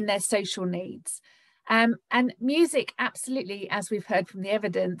in their social needs. And music, absolutely, as we've heard from the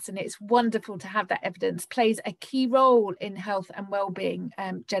evidence, and it's wonderful to have that evidence, plays a key role in health and well-being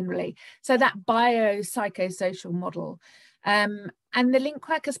generally. So that biopsychosocial model. And the link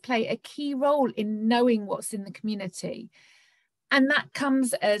workers play a key role in knowing what's in the community. And that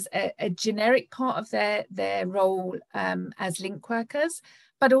comes as a generic part of their role as link workers,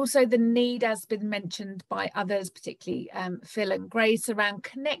 but also the need, as been mentioned by others, particularly Phil and Grace, around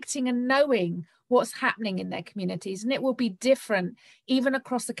connecting and knowing what's happening in their communities. And it will be different even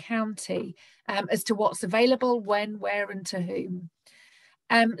across the county as to what's available, when, where and to whom.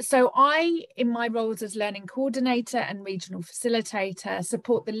 So I, in my roles as learning coordinator and regional facilitator,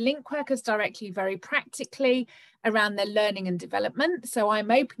 support the link workers directly, very practically around their learning and development. So I'm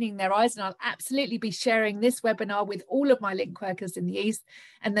opening their eyes, and I'll absolutely be sharing this webinar with all of my link workers in the East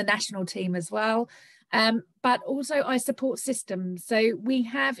and the national team as well. But also I support systems. So we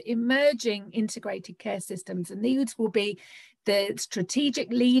have emerging integrated care systems, and these will be the strategic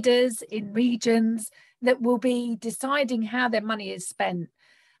leaders in regions that will be deciding how their money is spent.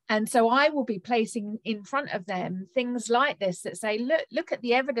 And so I will be placing in front of them things like this that say, look at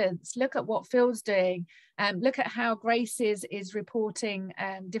the evidence, look at what Phil's doing, look at how Grace is reporting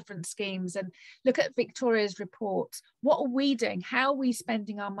different schemes, and look at Victoria's reports. What are we doing? How are we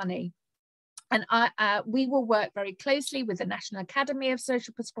spending our money? And we will work very closely with the National Academy of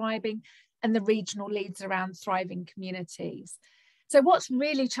Social Prescribing and the regional leads around thriving communities. So what's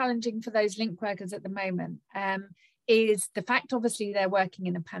really challenging for those link workers at the moment is the fact, obviously, they're working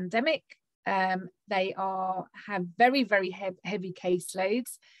in a pandemic. They have very, very heavy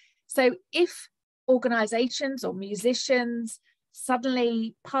caseloads. So if organisations or musicians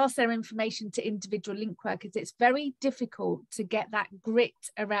suddenly pass their information to individual link workers, it's very difficult to get that grit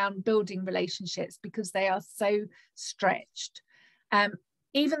around building relationships because they are so stretched.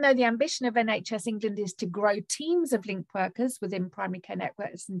 Even though the ambition of NHS England is to grow teams of link workers within primary care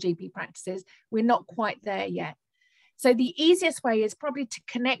networks and GP practices, we're not quite there yet. So the easiest way is probably to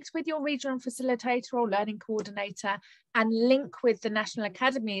connect with your regional facilitator or learning coordinator and link with the National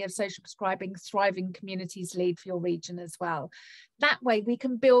Academy of Social Prescribing Thriving Communities lead for your region as well. That way we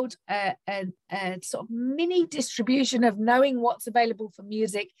can build a sort of mini distribution of knowing what's available for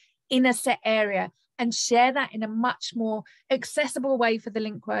music in a set area and share that in a much more accessible way for the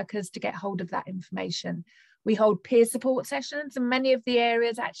link workers to get hold of that information. We hold peer support sessions, and many of the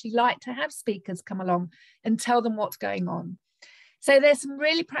areas actually like to have speakers come along and tell them what's going on. So there's some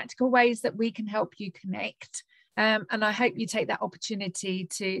really practical ways that we can help you connect. And I hope you take that opportunity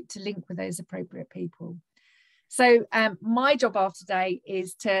to link with those appropriate people. So my job after today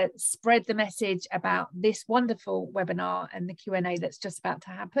is to spread the message about this wonderful webinar and the Q&A that's just about to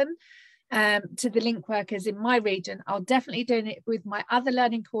happen to the link workers in my region. I'll definitely do it with my other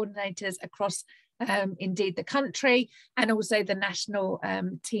learning coordinators across indeed the country and also the national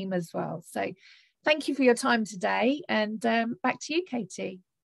team as well. So thank you for your time today, and back to you, Katie.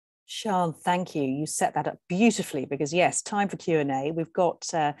 Sian, thank you. You set that up beautifully, because yes, time for Q&A. We've got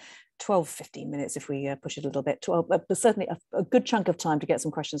 12, 15 minutes if we push it a little bit, 12, but certainly a good chunk of time to get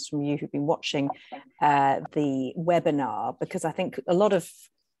some questions from you who've been watching the webinar, because I think a lot of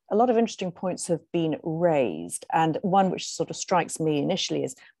interesting points have been raised. And one which sort of strikes me initially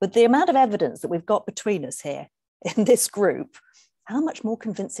is, with the amount of evidence that we've got between us here in this group, how much more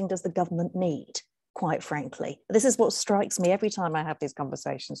convincing does the government need? Quite frankly, this is what strikes me every time I have these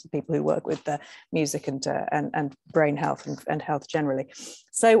conversations with people who work with music and brain health and health generally.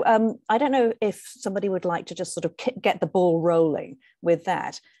 So I don't know if somebody would like to just sort of get the ball rolling with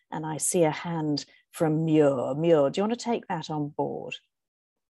that. And I see a hand from Muir. Muir, do you want to take that on board?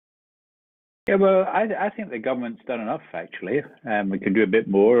 Yeah, well, I think the government's done enough, actually. We can do a bit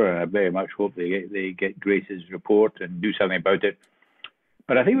more. I very much hope they get Grace's report and do something about it.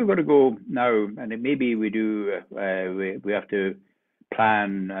 But I think we've got to go now, and maybe we do. We have to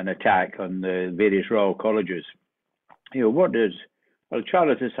plan an attack on the various royal colleges. You know,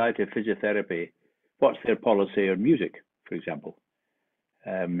 Charlotte Society of Physiotherapy, what's their policy on music, for example?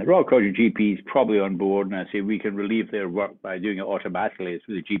 The Royal College of GPs probably on board, and I say we can relieve their work by doing it automatically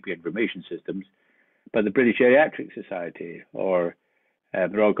through the GP information systems. But the British Geriatric Society or the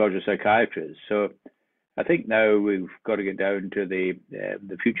Royal College of Psychiatrists. So I think now we've got to get down to the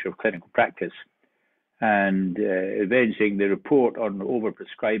future of clinical practice, and evincing the report on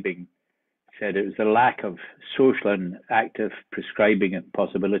overprescribing said it was the lack of social and active prescribing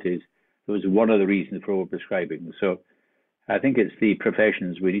possibilities that was one of the reasons for overprescribing. So I think it's the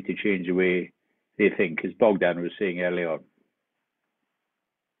professions we need to change the way they think, as Bogdan was saying earlier on.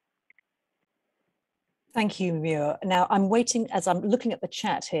 Thank you, Muir. Now, I'm waiting, as I'm looking at the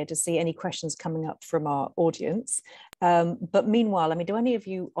chat here, to see any questions coming up from our audience. But meanwhile, I mean, do any of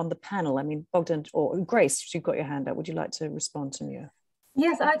you on the panel, I mean, Bogdan or Grace, you've got your hand up, would you like to respond to Muir?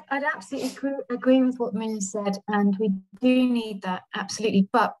 Yes, I'd absolutely agree with what Muir said, and we do need that, absolutely.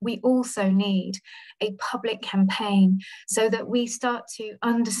 But we also need a public campaign so that we start to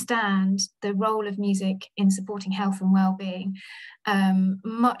understand the role of music in supporting health and well-being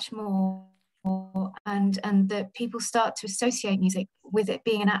much more. And that people start to associate music with it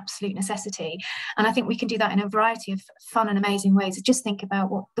being an absolute necessity. And I think we can do that in a variety of fun and amazing ways. Just think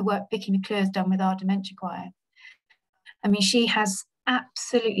about what the work Vicky McClure has done with our dementia choir. I mean, she has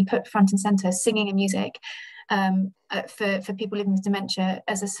absolutely put front and centre singing and music for people living with dementia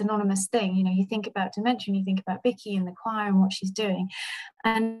as a synonymous thing. You know, you think about dementia and you think about Vicky and the choir and what she's doing.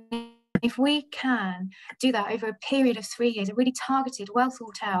 And if we can do that over a period of 3 years, a really targeted, well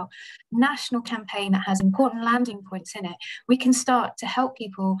thought out national campaign that has important landing points in it, we can start to help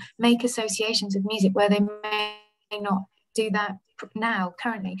people make associations with music where they may not do that now,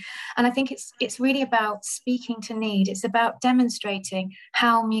 currently. And I think it's really about speaking to need. It's about demonstrating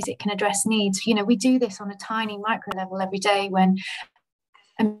how music can address needs. You know, we do this on a tiny micro level every day when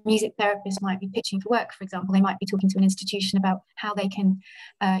a music therapist might be pitching for work, for example. They might be talking to an institution about how they can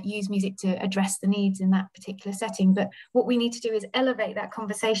use music to address the needs in that particular setting. But what we need to do is elevate that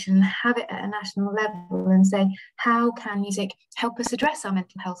conversation and have it at a national level and say, how can music help us address our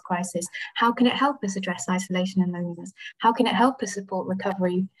mental health crisis? How can it help us address isolation and loneliness? How can it help us support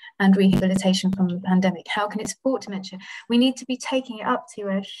recovery and rehabilitation from the pandemic? How can it support dementia? We need to be taking it up to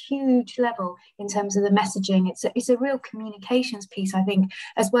a huge level in terms of the messaging. It's a real communications piece, I think,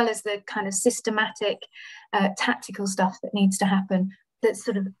 as well as the kind of systematic, tactical stuff that needs to happen that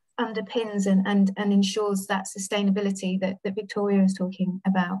sort of underpins and ensures that sustainability that Victoria is talking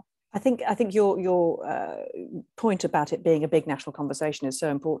about. I think your point about it being a big national conversation is so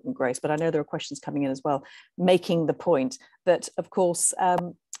important, Grace, but I know there are questions coming in as well, making the point that, of course,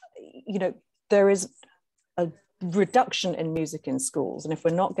 you know, there is a reduction in music in schools. And if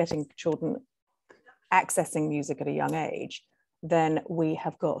we're not getting children accessing music at a young age, then we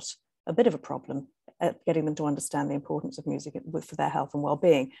have got a bit of a problem at getting them to understand the importance of music for their health and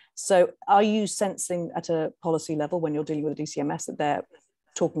well-being. So are you sensing at a policy level when you're dealing with the DCMS that they're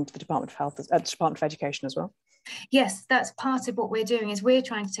talking to the Department of Health, Department of Education as well? Yes, that's part of what we're doing, is we're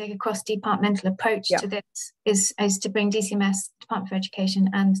trying to take a cross-departmental approach to this, is to bring DCMS, Department of Education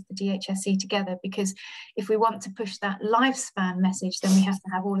and the DHSC together, because if we want to push that lifespan message, then we have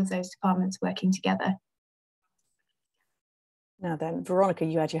to have all of those departments working together. Now then, Veronica,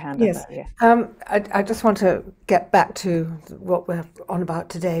 you had your hand yes. up here. I just want to get back to what we're on about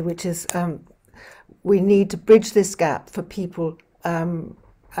today, which is we need to bridge this gap for people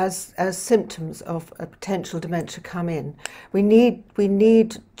as symptoms of a potential dementia come in. We need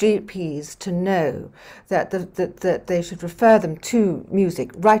GPs to know that they should refer them to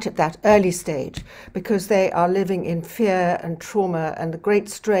music right at that early stage, because they are living in fear and trauma, and the great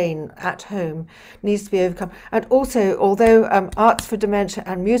strain at home needs to be overcome. And also, although Arts for Dementia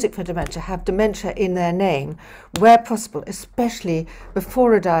and Music for Dementia have dementia in their name, where possible, especially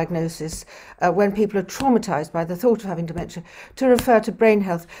before a diagnosis, when people are traumatized by the thought of having dementia, to refer to brain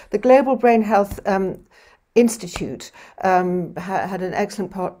health. The Global Brain Health Institute had an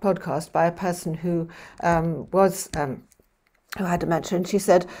excellent podcast by a person who who had dementia, and she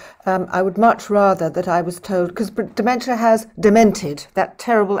said, I would much rather that I was told, because dementia has demented, that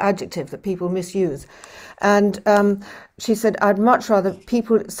terrible adjective that people misuse. And she said, I'd much rather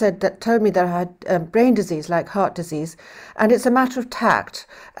people told me that I had brain disease, like heart disease, and it's a matter of tact.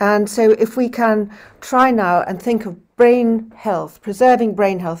 And so if we can try now and think of brain health, preserving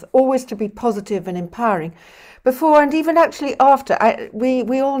brain health, always to be positive and empowering, before and even actually after.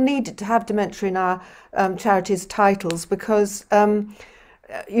 We all needed to have dementia in our charities' titles, because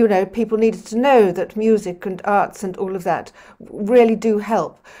people needed to know that music and arts and all of that really do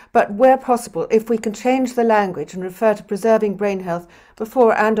help. But where possible, if we can change the language and refer to preserving brain health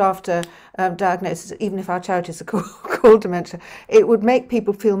before and after diagnosis, even if our charities are called dementia, it would make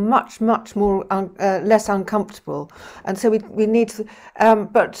people feel much more less uncomfortable. And so we need to,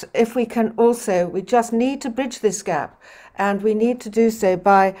 but if we can also, we just need to bridge this gap, and we need to do so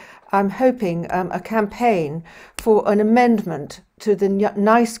by, I'm hoping, a campaign for an amendment to the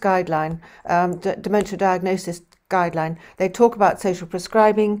NICE guideline, dementia diagnosis guideline. They talk about social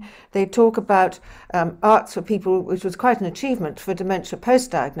prescribing, they talk about arts for people, which was quite an achievement for dementia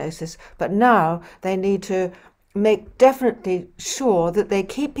post-diagnosis, but now they need to make definitely sure that they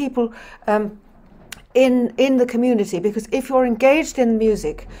keep people in the community, because if you're engaged in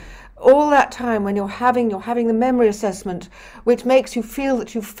music, all that time when you're having the memory assessment, which makes you feel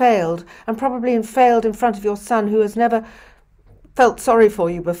that you've failed, and probably failed in front of your son who has never felt sorry for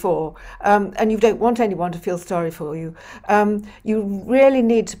you before, and you don't want anyone to feel sorry for you. You really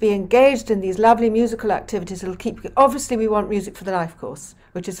need to be engaged in these lovely musical activities that'll keep you. Obviously, we want Music for the Life course,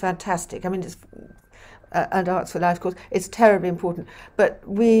 which is fantastic. I mean, it's and Arts for Life course, it's terribly important. But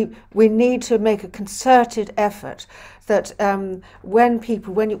we need to make a concerted effort that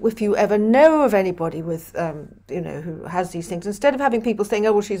if you ever know of anybody with who has these things, instead of having people saying,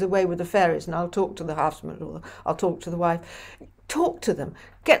 oh well, she's away with the fairies and I'll talk to the houseman or I'll talk to the wife, talk to them,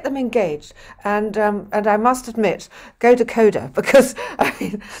 get them engaged, and I must admit, go to Coda, because I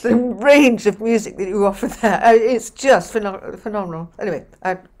mean, the range of music that you offer there, it's just phenomenal. Anyway,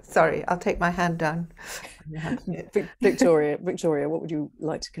 sorry, I'll take my hand down. Victoria, what would you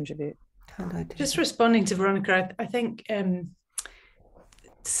like to contribute? Just responding to Veronica, I think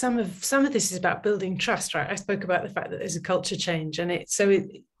some of this is about building trust, right? I spoke about the fact that there's a culture change, and as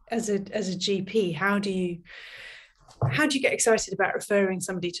a GP, how do you get excited about referring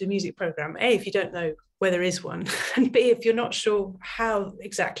somebody to a music program? A, if you don't know where there is one, and B, if you're not sure how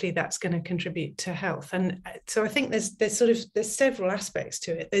exactly that's going to contribute to health. And so I think there's several aspects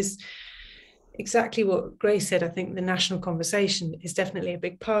to it. There's exactly what Grace said. I think the national conversation is definitely a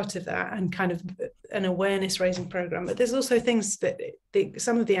big part of that, and kind of an awareness raising program. But there's also things that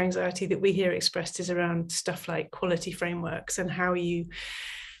some of the anxiety that we hear expressed is around stuff like quality frameworks, and how you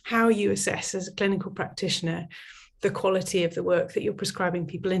assess as a clinical practitioner the quality of the work that you're prescribing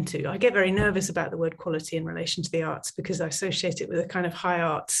people into. I get very nervous about the word quality in relation to the arts, because I associate it with a kind of high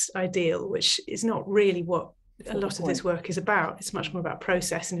arts ideal, which is not really what a lot of this work is about. It's much more about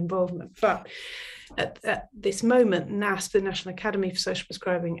process and involvement. But at this moment, NASP, the National Academy for Social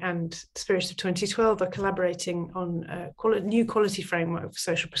Prescribing, and Spirit of 2012 are collaborating on a new quality framework for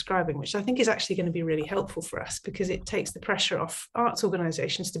social prescribing, which I think is actually going to be really helpful for us, because it takes the pressure off arts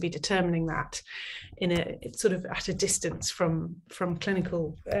organisations to be determining that it's sort of at a distance from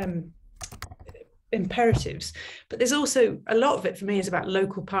clinical imperatives. But there's also a lot of it for me is about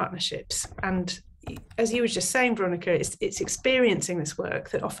local partnerships, and as you were just saying, Veronica, it's experiencing this work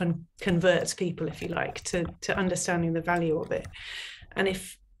that often converts people, if you like, to understanding the value of it. And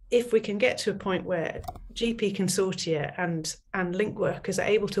if we can get to a point where GP consortia and link workers are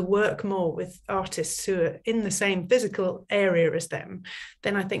able to work more with artists who are in the same physical area as them,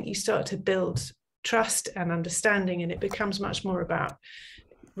 then I think you start to build trust and understanding, and it becomes much more about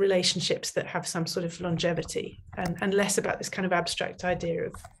relationships that have some sort of longevity, and less about this kind of abstract idea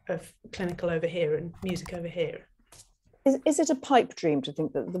of clinical over here and music over here. Is it a pipe dream to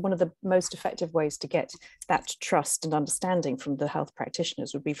think that one of the most effective ways to get that trust and understanding from the health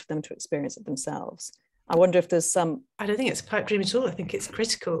practitioners would be for them to experience it themselves? I wonder if there's some. I don't think it's a pipe dream at all. I think it's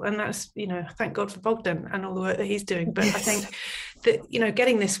critical, and that's, you know, thank God for Bogdan and all the work that he's doing. But I think that, you know,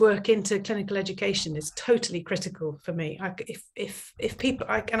 getting this work into clinical education is totally critical for me. If people,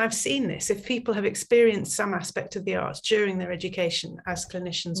 and I've seen this, if people have experienced some aspect of the arts during their education as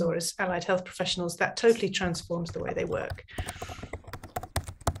clinicians or as allied health professionals, that totally transforms the way they work.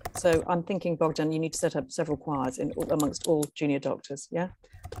 So I'm thinking, Bogdan, you need to set up several choirs amongst all junior doctors, yeah?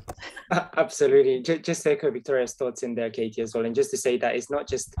 Absolutely. Just to echo Victoria's thoughts in there, Katie, as well. And just to say that it's not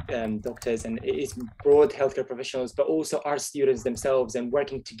just doctors and it's broad healthcare professionals, but also our students themselves, and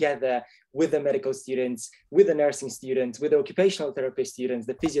working together with the medical students, with the nursing students, with the occupational therapist students,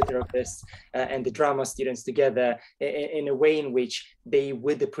 the physiotherapists, and the drama students together in a way in which they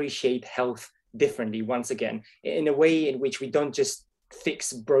would appreciate health differently, once again, in a way in which we don't just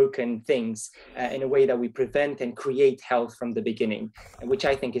fix broken things, in a way that we prevent and create health from the beginning, and which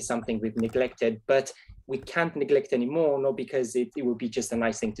I think is something we've neglected, but we can't neglect anymore, not because it would be just a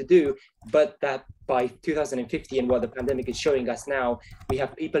nice thing to do, but that by 2050 and what the pandemic is showing us now, we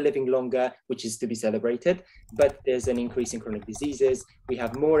have people living longer, which is to be celebrated, but there's an increase in chronic diseases. We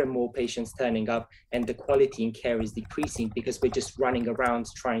have more and more patients turning up, and the quality in care is decreasing because we're just running around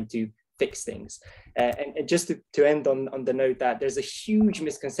trying to fix things. And just to end on the note that there's a huge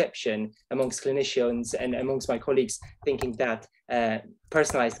misconception amongst clinicians and amongst my colleagues, thinking that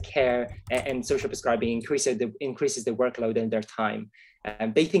personalized care and social prescribing increases the workload and their time.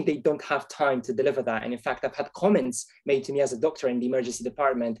 They think they don't have time to deliver that. And in fact, I've had comments made to me as a doctor in the emergency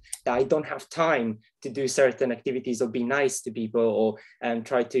department that I don't have time to do certain activities or be nice to people or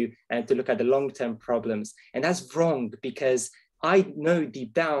try to look at the long-term problems. And that's wrong, because I know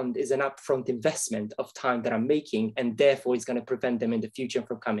deep down is an upfront investment of time that I'm making, and therefore it's going to prevent them in the future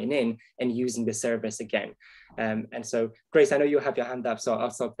from coming in and using the service again. And so, Grace, I know you have your hand up, so I'll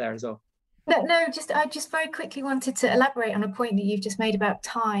stop there as well. No, I just very quickly wanted to elaborate on a point that you've just made about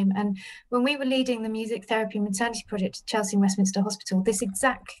time. And when we were leading the music therapy maternity project at Chelsea and Westminster Hospital, this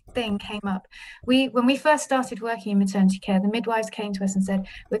exact thing came up. When we first started working in maternity care, the midwives came to us and said,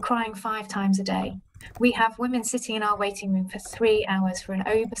 we're crying 5 times a day. We have women sitting in our waiting room for 3 hours for an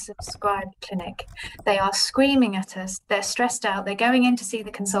oversubscribed clinic. They are screaming at us. They're stressed out. They're going in to see the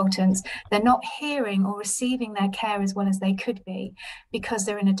consultants. They're not hearing or receiving their care as well as they could be because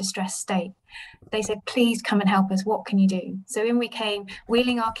they're in a distressed state. They said, please come and help us. What can you do? So in we came,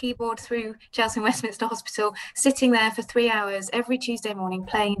 wheeling our keyboard through Chelsea and Westminster Hospital, sitting there for 3 hours every Tuesday morning,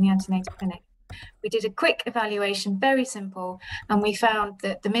 playing in the antenatal clinic. We did a quick evaluation, very simple, and we found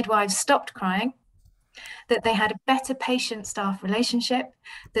that the midwives stopped crying, that they had a better patient-staff relationship,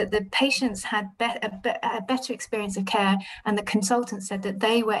 that the patients had a better experience of care, and the consultants said that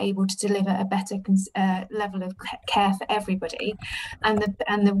they were able to deliver a better level of care for everybody. And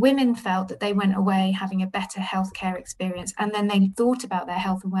the women felt that they went away having a better healthcare experience, and then they thought about their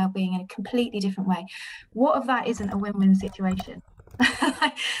health and well-being in a completely different way. What if that isn't a win-win situation?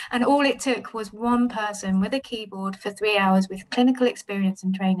 And all it took was one person with a keyboard for 3 hours with clinical experience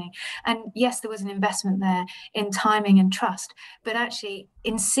and training. And yes, there was an investment there in timing and trust, but actually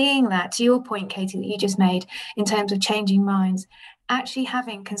in seeing that, to your point, Katie, that you just made in terms of changing minds, actually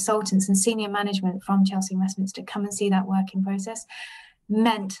having consultants and senior management from Chelsea and Westminster come and see that working process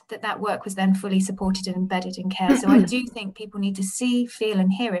meant that work was then fully supported and embedded in care. So I do think people need to see, feel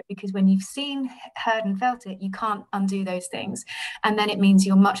and hear it, because when you've seen, heard and felt it, you can't undo those things. And then it means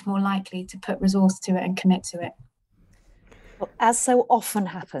you're much more likely to put resource to it and commit to it. Well, as so often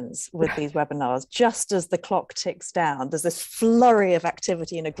happens with these webinars, just as the clock ticks down, there's this flurry of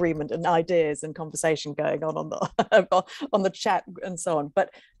activity and agreement and ideas and conversation going on the chat and so on.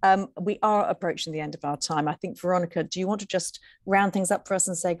 But we are approaching the end of our time. I think, Veronica, do you want to just round things up for us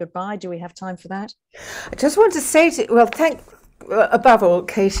and say goodbye? Do we have time for that? I just want to say above all,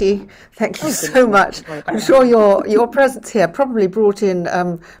 Katie, thank you so much. I'm sure your presence here probably brought in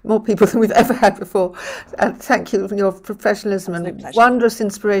more people than we've ever had before. And thank you for your professionalism and wondrous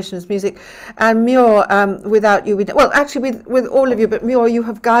inspiration as music. And Muir, without you, with all of you, but Muir, you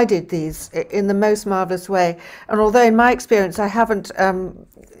have guided these in the most marvellous way. And although in my experience I haven't been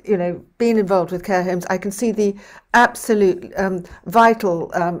involved with care homes, I can see the absolute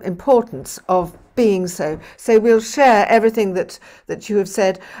vital importance of being so. So we'll share everything that you have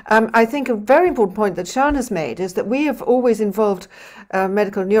said. I think a very important point that Sian has made is that we have always involved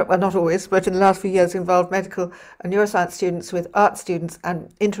medical not always, but in the last few years involved medical and neuroscience students with art students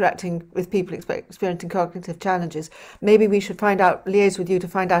and interacting with people experiencing cognitive challenges. Maybe we should liaise with you to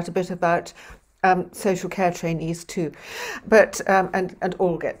find out a bit about social care trainees too, but and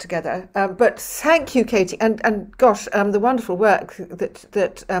all get together. But thank you, Katie, and gosh, the wonderful work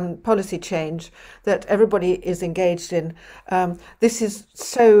that policy change that everybody is engaged in. This is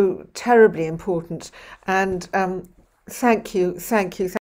so terribly important, and thank you.